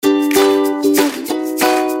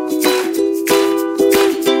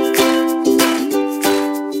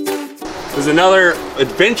is another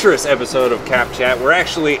adventurous episode of Cap Chat. We're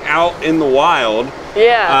actually out in the wild.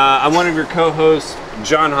 Yeah. I'm one of your co-hosts,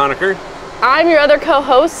 John Honaker. I'm your other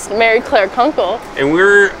co-host, Mary Claire Kunkel. And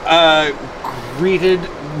we're greeted,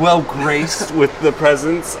 well graced with the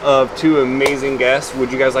presence of two amazing guests.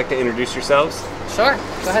 Would you guys like to introduce yourselves? Sure,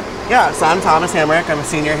 go ahead. Yeah, so I'm Thomas Hamrick. I'm a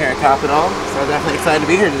senior here at Capitol, so I'm definitely excited to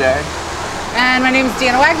be here today. And my name is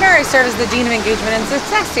Deanna Wagner. I serve as the Dean of Engagement and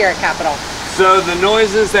Success here at Capitol. So the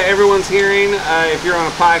noises that everyone's hearing, if you're on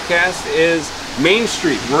a podcast, is Main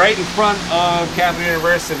Street, right in front of Capital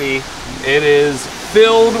University. It is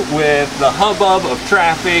filled with the hubbub of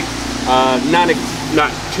traffic,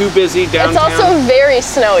 not too busy downtown. It's also very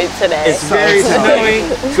snowy today. It's very snowy.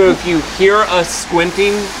 So if you hear us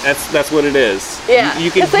squinting, that's what it is. Yeah,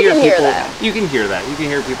 you can 'cause they hear can people. hear that. You can hear that. You can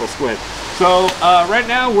hear people squint. So right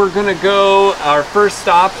now we're gonna go. Our first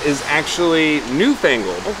stop is actually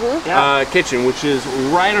Newfangled Kitchen, which is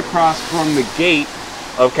right across from the gate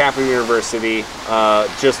of Capital University.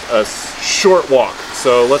 Just a short walk.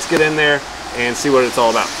 So let's get in there and see what it's all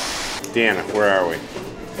about. Deanna, where are we?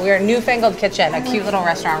 We are Newfangled Kitchen, a cute little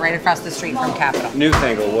restaurant right across the street from Capitol.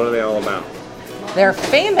 Newfangled, what are they all about? They're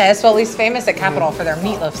famous, well at least famous at Capitol for their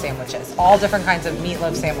meatloaf sandwiches. All different kinds of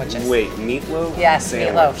meatloaf sandwiches. Wait, meatloaf? Yes,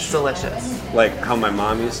 sandwich. meatloaf. It's delicious. Like how my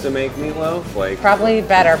mom used to make meatloaf? Like Probably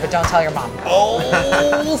better, but don't tell your mom.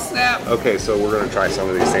 oh snap! Okay, so we're gonna try some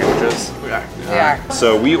of these sandwiches. They are.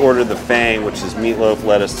 So we ordered the Fang, which is meatloaf,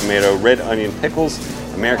 lettuce, tomato, red onion, pickles,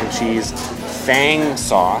 American cheese, Fang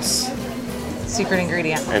sauce, Secret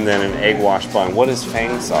ingredient. and then an egg wash bun. What is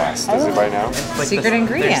Fang sauce? Does anybody know? Like Secret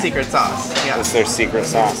ingredient. Their secret sauce. Yeah. It's their secret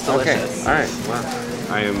sauce. Okay. delicious. All right.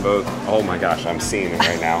 Well, I am both. Oh my gosh, I'm seeing it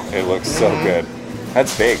right now. It looks so good.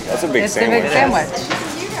 That's big. That's a big It's sandwich. a big sandwich.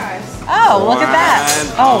 Oh, look at that.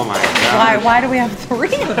 What? Oh my God. Why do we have 3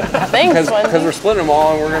 of them? Thanks, Because Wendy. we're splitting them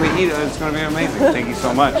all and we're going to eat it. It's going to be amazing. Thank you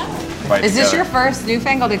so much. Bite Is this together. your first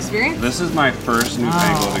Newfangled experience? This is my first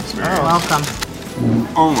Newfangled experience. Welcome.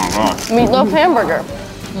 Oh my gosh. Meatloaf hamburger.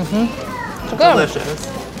 Delicious.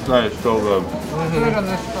 That is so good.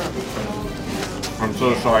 I'm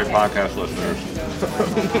so sorry, podcast listeners.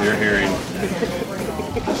 You're hearing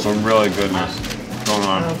some really goodness going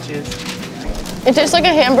on. Oh, jeez. It tastes like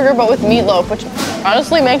a hamburger, but with meatloaf, which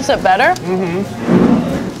honestly makes it better.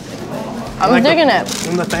 I'm Like digging the, it.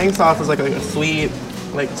 And the Fang sauce is like a sweet,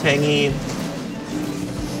 like tangy,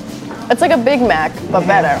 It's like a Big Mac, but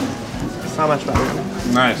better. so much better.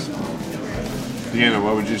 Nice. Deanna,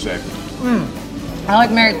 what would you say? I like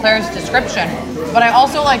Mary Claire's description, but I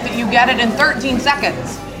also like that you get it in 13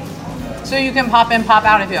 seconds. So you can pop in, pop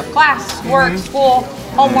out if you have class, work, school,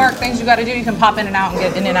 homework, things you gotta do, you can pop in and out and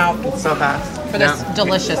get in and out So fast. for this Yeah.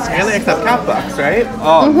 deliciousness. And they accept cap bucks, right?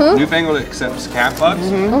 Oh, Newfangled accepts cat bucks?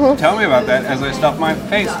 Tell me about that as I stuff my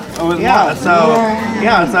face. Oh, Yeah.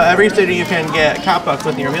 So every student you can get cap bucks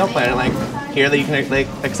with your meal plan. And like here, that you can like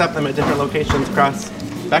accept them at different locations across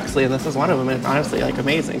Bexley, and this is one of them. And it's honestly like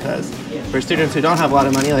amazing because for students who don't have a lot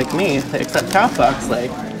of money like me, they accept cap bucks.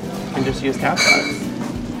 Like you can just use cap bucks.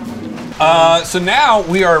 So now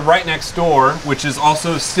we are right next door, which is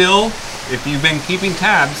also still, if you've been keeping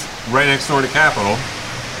tabs, right next door to Capitol.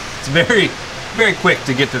 It's very, very quick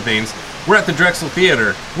to get to things. We're at the Drexel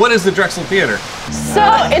Theater. What is the Drexel Theater? So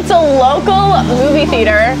it's a local movie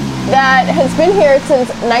theater that has been here since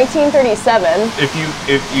 1937.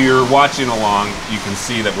 If you're watching along, you can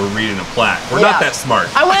see that we're reading a plaque. We're not Yeah. that smart.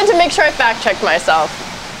 I wanted to make sure I fact-checked myself.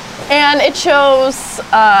 And it shows,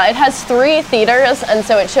 it has 3 theaters, and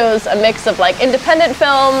so it shows a mix of like independent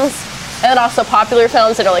films and also popular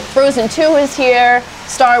films that are like Frozen 2 is here,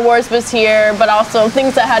 Star Wars was here, but also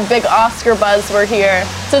things that had big Oscar buzz were here.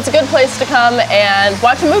 So it's a good place to come and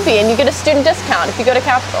watch a movie, and you get a student discount if you go to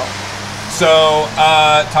Capitol. So,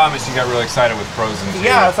 Thomas, you got really excited with Frozen 2.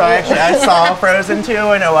 Yeah. So I saw Frozen 2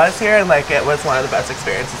 when it was here, and like it was one of the best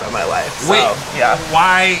experiences of my life. So, Wait, yeah.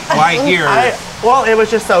 Why here? Well, it was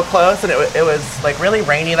just so close, and it was like really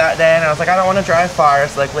rainy that day, and I was like, I don't want to drive far.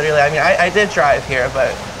 So like literally, I mean, I did drive here,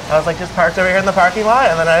 but I was like just parked over here in the parking lot,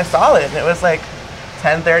 and then I saw it, and it was like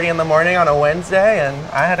 10:30 in the morning on a Wednesday, and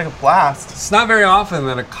I had a blast. It's not very often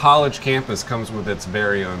that a college campus comes with its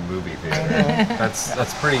very own movie theater.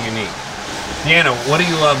 That's pretty unique. Deanna, what do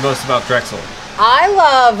you love most about Drexel? I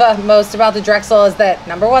love most about the Drexel is that,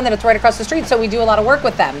 number one, that it's right across the street, so we do a lot of work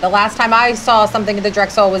with them. The last time I saw something at the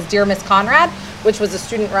Drexel was Dear Miss Conrad, which was a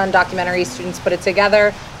student-run documentary. Students put it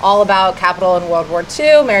together, all about Capitol in World War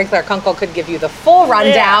II. Mary Claire Kunkel could give you the full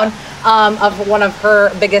rundown of one of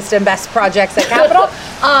her biggest and best projects at Capitol.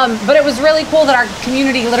 But it was really cool that our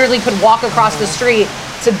community literally could walk across the street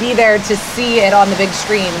to be there to see it on the big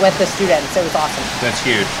screen with the students. It was awesome. That's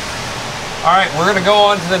huge. All right, we're gonna go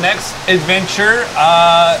on to the next adventure.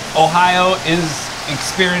 Ohio is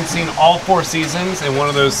experiencing all 4 seasons, and one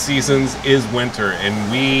of those seasons is winter, and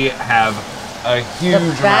we have a huge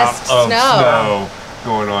amount best of snow.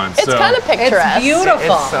 going on. It's kind of picturesque. It's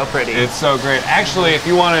beautiful. It's so pretty. It's so great. Actually, if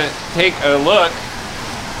you want to take a look,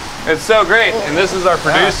 it's so great. And this is our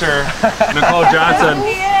producer, Nicole Johnson.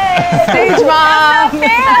 Stage mom.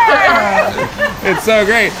 It's so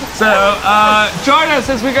great. So join us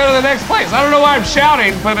as we go to the next place. I don't know why I'm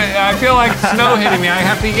shouting, but I feel like snow hitting me. I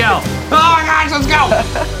have to yell. Oh my gosh, let's go!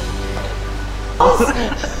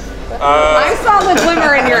 I saw the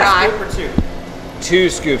glimmer in your eye. 2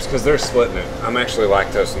 scoops because they're splitting it. I'm actually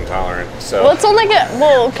lactose intolerant, so Well, it's only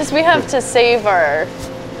because we have to save our.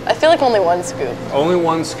 I feel like only 1 scoop. only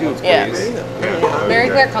 1 scoop, please. Yeah. Mary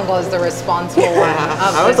Claire Kunkel is the responsible one of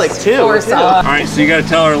I was this like 2. foursome. All right, so you got to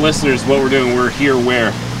tell our listeners what we're doing. We're here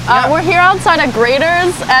where? We're here outside of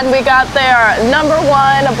Grater's, and we got their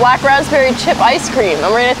 #1 black raspberry chip ice cream,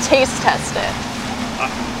 and we're gonna taste test it.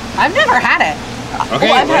 I've never had it.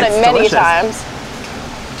 Okay, I've had it it's many delicious. times.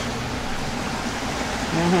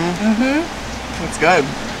 It's good.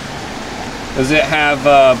 Does it have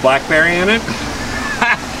blackberry in it?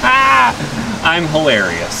 I'm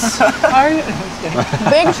hilarious.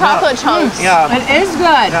 Big chocolate chunks. Yeah. It is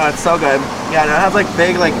good. No, it's so good. Yeah, no, it has like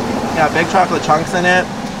big big chocolate chunks in it.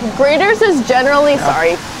 Grater's is generally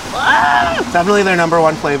sorry. It's definitely their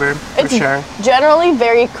 #1 flavor for It's sure. generally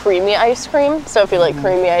very creamy ice cream. So if you like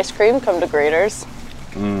creamy ice cream, come to Grater's.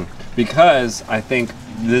 Because I think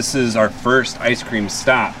this is our first ice cream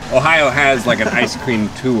stop. Ohio has like an ice cream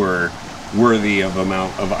tour worthy of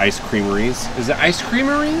amount of ice creameries. Is it ice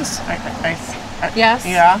creameries? Yes.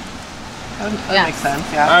 Yeah. That Yes. makes sense.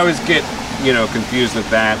 I Yeah. always get, confused with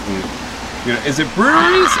that. And, is it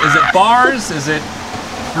breweries? Is it bars? Is it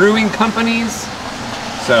brewing companies?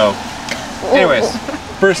 So, anyways,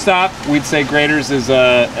 first stop, we'd say Grater's is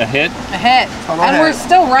a hit. A hit. Total And hit. we're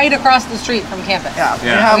still right across the street from campus. Yeah.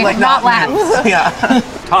 Yeah. We have We like have not left. moved. Yeah.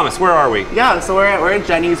 Thomas, where are we? Yeah. So we're at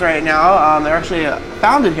Jenny's right now. They're actually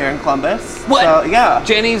founded here in Columbus. What? So, yeah.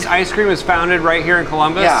 Jenny's Ice Cream is founded right here in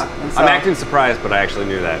Columbus? Yeah, and so- I'm acting surprised, but I actually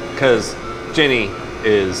knew that because Jenny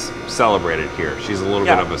is celebrated here. She's a little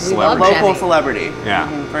Yeah, bit of a we love celebrity. Jenny. Local celebrity. Yeah.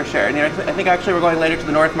 For sure. And I think actually we're going later to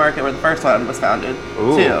the North Market where the first one was founded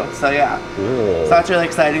too. So yeah. Ooh. So that's really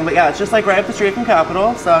exciting. But yeah, it's just like right up the street from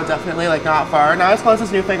Capitol. So definitely like not far. Not as close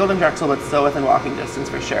as Newfangled and Drexel, but still within walking distance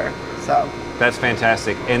for sure. So That's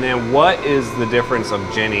fantastic. And then what is the difference of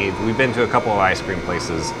Jenny? We've been to a couple of ice cream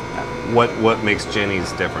places. What makes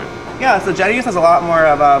Jenny's different? yeah, so Jenny's has a lot more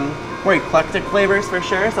of more eclectic flavors for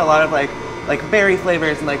sure. So a lot of like berry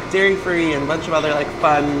flavors and like dairy free and a bunch of other like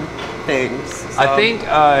fun things. So, I think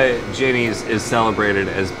Jenny's is celebrated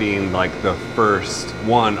as being like the first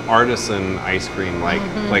artisan ice cream.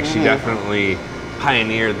 Like she definitely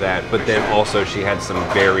pioneered that, but then also she had some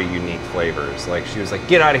very unique flavors. Like she was like,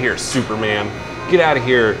 get out of here, Superman. Get out of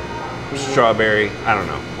here, strawberry. I don't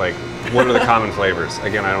know. Like, what are the common flavors?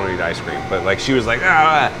 Again, I don't eat ice cream, but like she was like,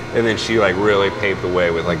 and then she like really paved the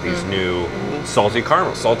way with like these new salty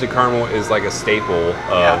caramel. Salty caramel is like a staple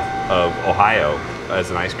of Ohio as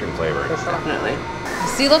an ice cream flavor. definitely.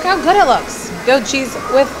 See, look how good it looks. Goat cheese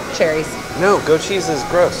with cherries. No, goat cheese is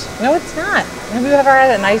gross. No, it's not. Have you ever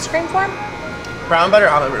had an ice cream form? Brown butter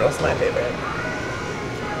almond brittle is my favorite.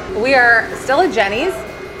 We are still at Jenny's,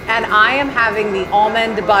 and I am having the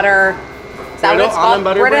almond butter. Is that what it's called? Almond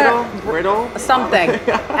butter brittle? Something.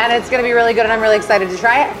 And it's going to be really good, and I'm really excited to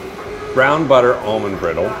try it. Brown butter almond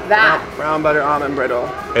brittle. That. Brown butter almond brittle.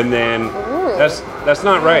 And then that's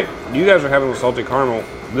not right. You guys are having a salty caramel.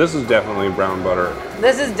 This is definitely brown butter.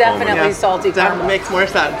 This is definitely Yeah, salty that caramel. makes more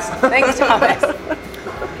sense. Thanks, Thomas.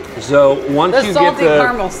 So once The you salty get the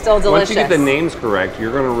caramel's still once you get the delicious. names correct,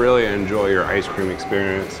 you're going to really enjoy your ice cream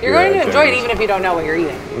experience. You're going to enjoy it even if you don't know what you're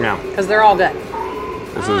eating, Yeah, because they're all good.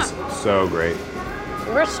 this is so great.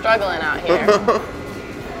 We're struggling out here.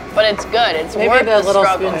 But it's good. It's Maybe worth the little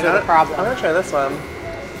struggle. spoons are the I'm problem. gonna try this one.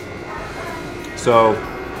 So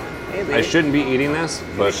Maybe. I shouldn't be eating this,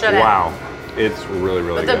 but shouldn't. wow, it's really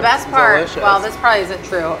really But the good. best part, Delicious. well, this probably isn't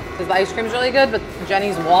true, because the ice cream's really good, but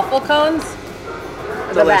Jenny's waffle cones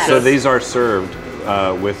are the best. So these are served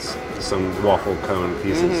with some waffle cone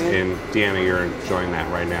pieces, and Deanna, you're enjoying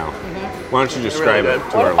that right now. Why don't you describe really it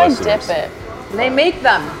good. to What our if I listeners? dip it? They make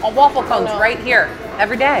them on waffle cones no. right here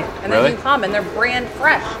every day, and Really? then you come and they're brand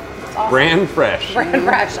fresh. It's awesome. Brand fresh. Brand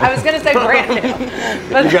fresh. I was gonna say brand new,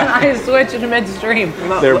 but then I switched to midstream.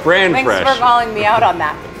 They're brand Thanks fresh. for calling me out on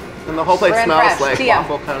that. And the whole place Brand smells fresh, like Tia.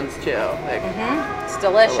 waffle cones too. Like It's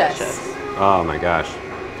delicious. delicious. Oh my gosh.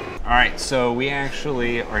 All right, so we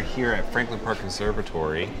actually are here at Franklin Park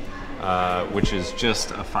Conservatory, which is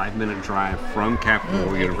just a 5-minute drive from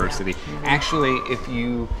Capital University. Actually, if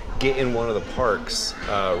you get in one of the parks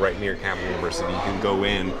right near Capital University, you can go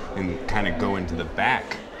in and kind of go into the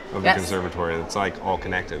back of the conservatory. It's like all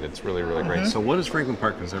connected. It's really, really great. So what is Franklin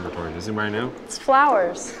Park Conservatory? Does anybody know? It's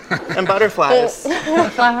flowers. And butterflies.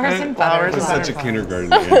 Flowers and Flowers. butterflies. Such a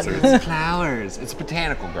kindergarten answer. It's flowers. It's a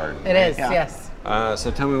botanical garden. It is, Yeah. yes.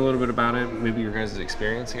 So tell me a little bit about it, maybe your guys'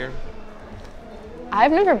 experience here.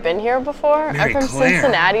 I've never been here before. Mary I'm from Claire.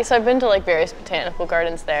 Cincinnati, so I've been to like various botanical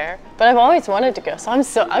gardens there. But I've always wanted to go, so I'm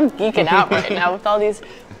geeking out right now with all these.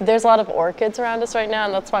 There's a lot of orchids around us right now,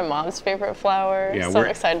 and that's my mom's favorite flower. Yeah, so I'm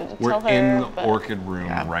excited to tell her. We're in the but- orchid room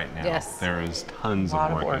right now. Yes. There is tons of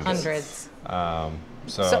Lot of orchids. Hundreds.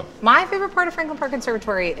 So So my favorite part of Franklin Park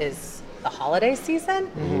Conservatory is the holiday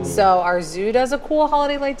season. So our zoo does a cool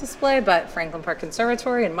holiday light display, but Franklin Park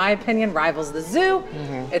Conservatory, in my opinion, rivals the zoo.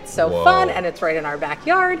 It's so Whoa. fun, and it's right in our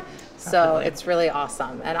backyard. So it's really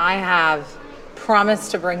awesome. And I have promised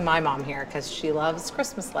to bring my mom here because she loves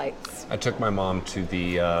Christmas lights. I took my mom to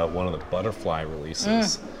the one of the butterfly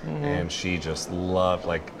releases, and she just loved.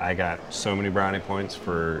 Like, I got so many brownie points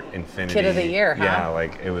for Infinity Kid of the Year, huh? Yeah,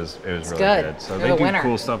 like it was really good. good. So You're they the do winner.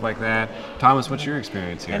 cool stuff like that. Thomas, what's your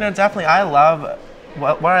experience here? You know, definitely, I love,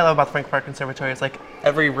 what I love about the Franklin Park Conservatory is like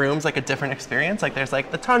every room's like a different experience. Like there's like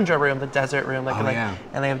the tundra room, the desert room, like, Oh, and, like yeah.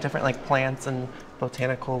 and they have different like plants and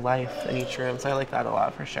botanical life in each room. So I like that a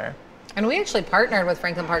lot for sure. And we actually partnered with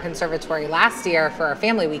Franklin Park Conservatory last year for our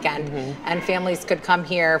family weekend, and families could come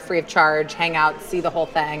here free of charge, hang out, see the whole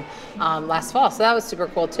thing last fall. So that was super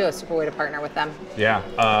cool too, a super way to partner with them. Yeah,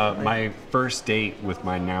 my first date with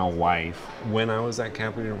my now wife when I was at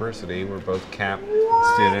Capital University, we're both CAP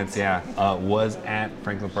students, was at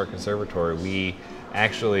Franklin Park Conservatory. We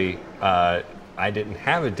actually, I didn't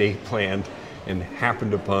have a date planned and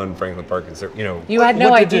happened upon Franklin Park Conservatory. You had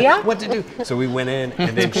no idea? What to do. So we went in,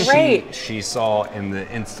 and then Great. she saw, and the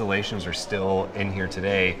installations are still in here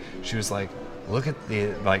today. She was like, look at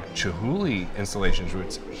the Chihuly installations,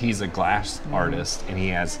 which he's a glass artist and he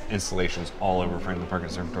has installations all over Franklin Park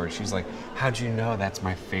Conservatory. She's like, how'd you know that's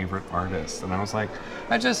my favorite artist? And I was like,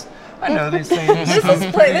 I know these things.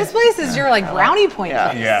 This place is your like brownie point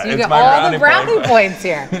place. Yeah, You it's get my all the brownie brownie points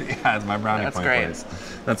here. Yeah, it's my brownie That's point great. place.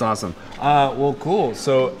 That's awesome. Well, cool.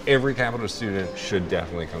 So every Capital student should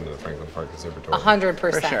definitely come to the Franklin Park Conservatory. 100%.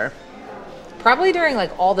 For sure. Probably during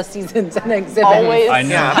like all the seasons and exhibits. Always. I know.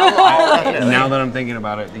 Yeah. Now that I'm thinking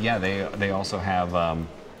about it, yeah, they also have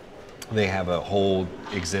they have a whole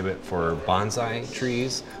exhibit for bonsai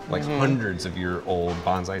trees, like hundreds of year old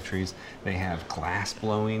bonsai trees. They have glass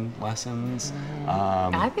blowing lessons.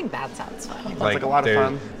 I think that sounds fun. like a lot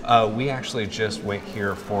of fun. We actually just went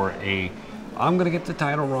here for I'm gonna get the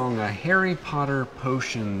title wrong, a Harry Potter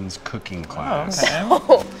potions cooking class.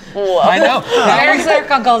 I know. There's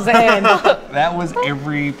their uncles in. That was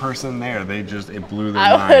every person there. It blew their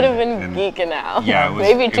I mind. would have been And- geeking out. Yeah, it was,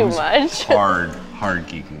 maybe it too was much. Hard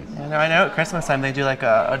geeking. I know at Christmas time they do like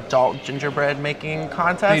a adult gingerbread making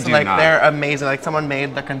contest. They and do like not. they're amazing. Like someone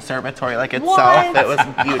made the conservatory like itself. What? It was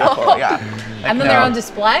beautiful. Yeah. And then they're on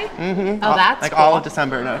display? Mm-hmm. Oh, that's like cool. all of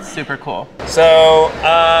December. No, it's super cool. So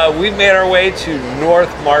we've made our way to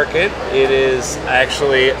North Market. It is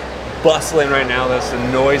actually bustling right now. That's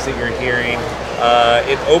the noise that you're hearing.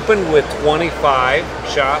 It opened with 25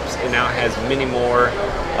 shops and now has many more.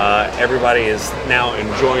 Everybody is now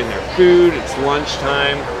enjoying their food. It's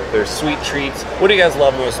lunchtime. There's sweet treats. What do you guys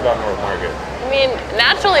love most about North Market? I mean,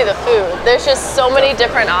 naturally the food. There's just so many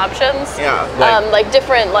different options. Yeah. Like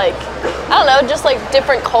different, like, I don't know, just like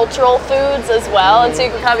different cultural foods as well. And so you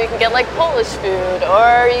can get like Polish food,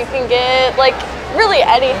 or you can get like really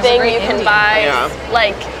anything great you can Indian buy. Yeah.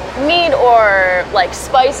 Like meat or like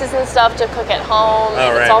spices and stuff to cook at home. Oh,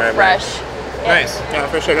 and right, it's all right, right. fresh. Yeah. Nice. Yeah,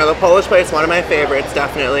 for sure. No, the Polish place, one of my favorites,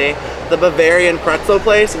 definitely. The Bavarian pretzel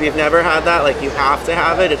place, if you've never had that, like you have to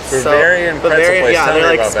have it. It's Bavarian so pretzel place, Yeah, tell they're me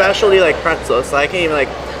like about that. specialty like pretzels. So I can't even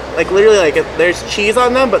like literally like there's cheese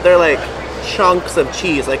on them, but they're like chunks of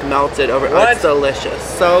cheese like melted over. What? It's delicious,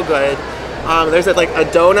 so good. There's like a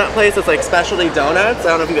donut place that's like specialty donuts. I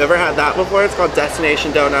don't know if you've ever had that before. It's called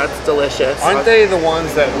Destination Donuts. Delicious. Aren't they the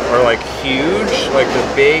ones that are like huge, like the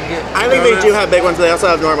big? I think they do have big ones, but they also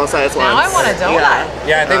have normal sized ones. Now I want a donut.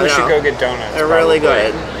 Yeah, I think Oh, we should yeah. go get donuts. They're really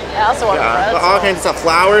probably. good. I also want Yeah, a but all kinds of stuff.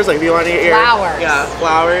 Flowers, like if you want to eat your Flowers. Yeah,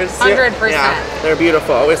 flowers. 100%. Yeah, they're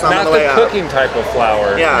beautiful. Always on Not the the way up. cooking type of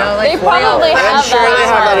flower. Yeah. No, like They probably real. have sure they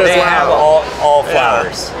have that as They well. have all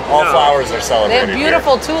flowers. All Yeah. flowers are They celebrated have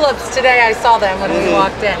beautiful tulips today. I saw them when we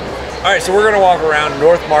walked in. All right, so we're gonna walk around.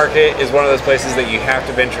 North Market is one of those places that you have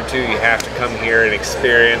to venture to. You have to come here and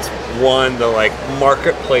experience the like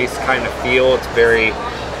marketplace kind of feel. It's very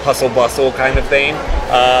hustle bustle kind of thing.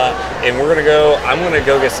 And I'm gonna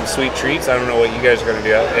go get some sweet treats. I don't know what you guys are gonna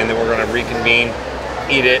do. And then we're gonna reconvene,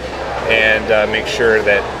 eat it, and make sure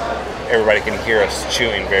that everybody can hear us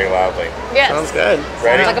chewing very loudly. Yes. Sounds good.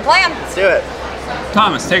 Ready? Sounds like a plan. Let's do it.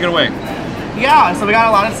 Thomas, take it away. Yeah, so we got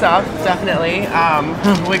a lot of stuff, definitely.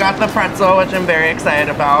 We got the pretzel, which I'm very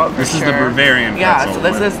excited about. This is the Bavarian Yeah, pretzel so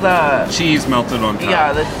this with is the cheese melted on top.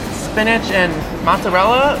 Yeah, the spinach and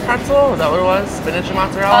mozzarella pretzel. Is that what it was? Spinach and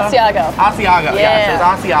mozzarella. Asiago. Asiago. Yeah, so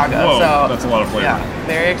it's Asiago. Whoa, so that's a lot of flavor. Yeah,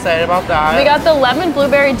 very excited about that. We got the lemon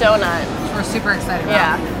blueberry donut. We're super excited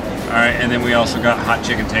about. Yeah. All right, and then we also got hot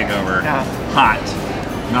chicken takeover. Yeah. Hot,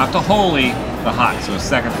 not the holy, the hot. So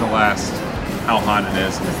second to last, how hot it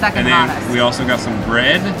is. The second and then hottest. we also got some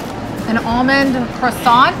bread. An almond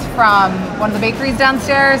croissant from one of the bakeries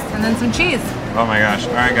downstairs, and then some cheese. Oh my gosh!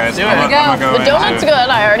 All right, guys, Do it. I'm gonna go The donut's into good.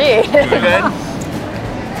 I already ate it. Good.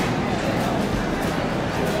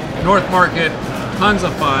 North Market, tons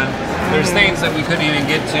of fun. There's things that we couldn't even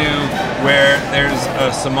get to, where there's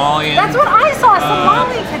a Somalian. That's what I saw. A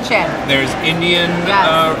Somali kitchen. There's Indian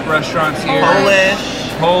Yes. restaurants here.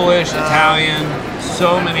 Polish, Italian,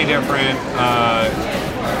 so many different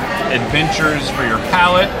adventures for your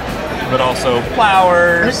palate, but also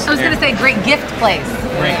flowers. I was gonna say great gift place.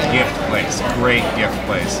 Great gift place, great gift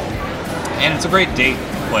place. And it's a great date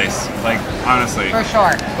place, like honestly. For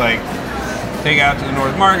sure. Like, take out to the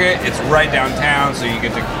North Market, it's right downtown, so you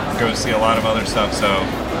get to go see a lot of other stuff, so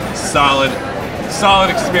solid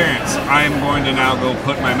experience. I am going to now go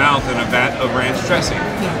put my mouth in a vat of ranch dressing.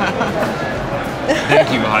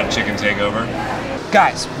 Thank you, Hot Chicken Takeover.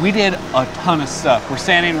 Guys, we did a ton of stuff. We're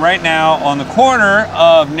standing right now on the corner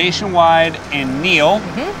of Nationwide and Neal.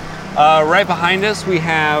 Right behind us, we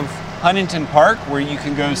have Huntington Park, where you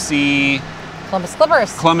can go see Columbus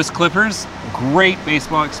Clippers. Columbus Clippers. Great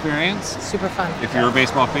baseball experience. Super fun. If you're a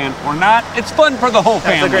baseball fan or not, it's fun for the whole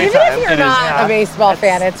family. great Even time. if you're It is. not Yeah. a baseball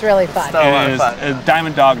fan, it's really fun. so- a lot It of is. fun.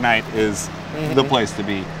 Diamond Dog Night is the place to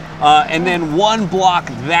be. And then one block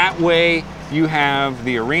that way, you have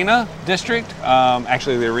the Arena District.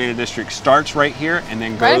 Actually, the Arena District starts right here and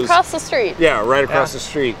then goes Right across the street. Yeah, right across Yeah. the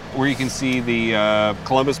street, where you can see the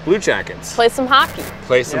Columbus Blue Jackets. Play some hockey.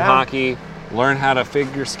 Play some Yeah. hockey, learn how to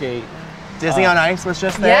figure skate. Disney on Ice was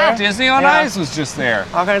just there. Yeah. Disney on Yeah. Ice was just there.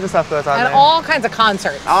 All kinds of stuff goes on And there. all kinds of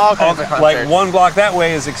concerts. All kinds of concerts. Like one block that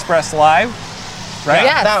way is Express Live, right?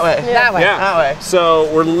 Yes. That way. That way. Yeah. That way. So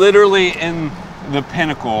we're literally in the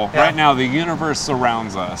pinnacle. Yeah. Right now, the universe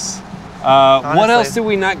surrounds us. What Honestly. else did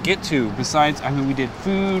we not get to besides, I mean, we did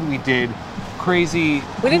food, we did crazy,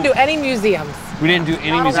 We didn't do any museums. we didn't do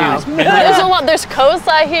any Not museums. allowed. And There's a lot. There's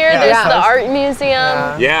COSI here. Yeah. There's Yeah. the art museum.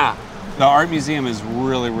 Yeah. yeah, the art museum is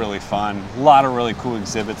really, really fun. A lot of really cool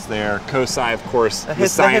exhibits there. COSI, of course, the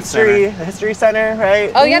Science history, Center. the history center,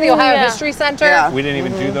 right? Oh yeah, the Ohio Yeah. History Center. Yeah. We didn't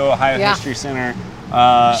even do the Ohio Yeah. History Center.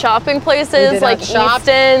 Shopping We places did like not shop.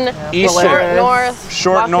 Easton, Easton. Short North.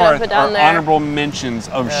 Short walking up North and down are there. honorable mentions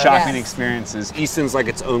of shopping Yes. experiences. Easton's like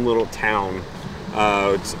its own little town.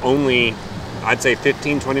 It's only, I'd say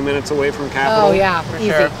 15, 20 minutes away from Capitol. Oh yeah,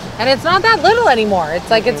 easy. sure. And it's not that little anymore. It's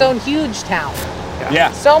like its own huge town.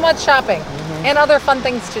 Yeah. So much shopping and other fun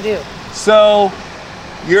things to do. So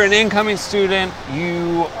you're an incoming student,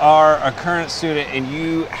 you are a current student, and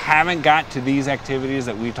you haven't got to these activities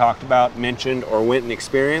that we talked about, mentioned, or went and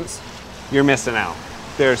experienced, you're missing out.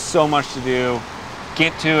 There's so much to do.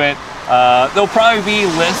 Get to it. There'll probably be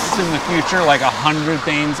lists in the future, like 100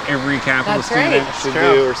 things every Capital That's student right. should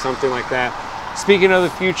True. do, or something like that. Speaking of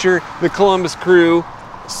the future, the Columbus Crew,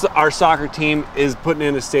 our soccer team, is putting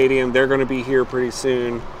in a stadium. They're going to be here pretty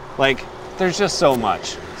soon. Like, there's just so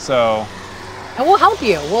much. So, And we'll help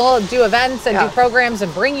you. We'll do events and Yeah. do programs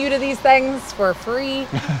and bring you to these things for free.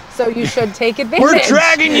 So you should take advantage. we're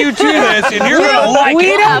dragging you to this, and you're going to like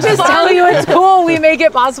We it. don't just tell you it's cool. We make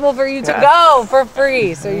it possible for you to Yeah. go for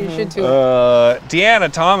free. So you should too.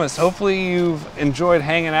 Deanna, Thomas, hopefully you've enjoyed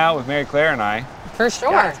hanging out with Mary Claire and I. For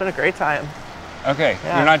sure. Yeah, it's been a great time. Okay,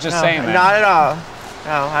 Yeah. you're not just No, saying that. Not at all.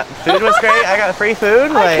 No, food was great. I got free food.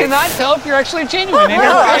 I cannot tell if you're actually genuine in your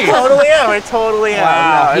No, I face. totally am. I totally am.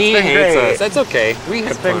 Wow, no, it's he been hates great. us. That's okay. We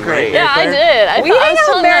had been fun, great. right? Yeah, I Claire? did. We I hang was out with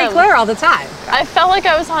telling Mary them, Claire all the time. I felt like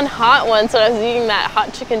I was on Hot once when I was eating that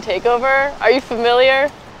hot chicken takeover. Are you familiar?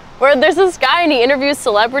 Where there's this guy and he interviews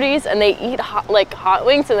celebrities and they eat hot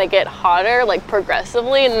wings and they get hotter like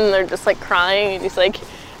progressively and then they're just like crying and he's like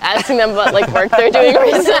asking them about like work they're doing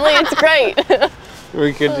recently. It's great.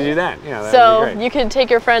 We could do that. Yeah, that would be So great. you could take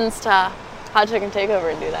your friends to Hot Chicken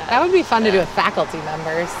Takeover and do that. That would be fun to do with faculty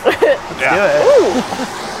members. Do it.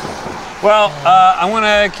 Well, I want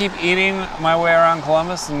to keep eating my way around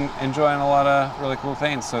Columbus and enjoying a lot of really cool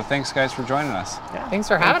things. So thanks, guys, for joining us. Yeah. Thanks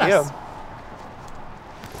for having Thank us.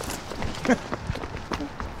 you.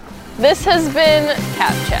 This has been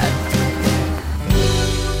Cap Chat.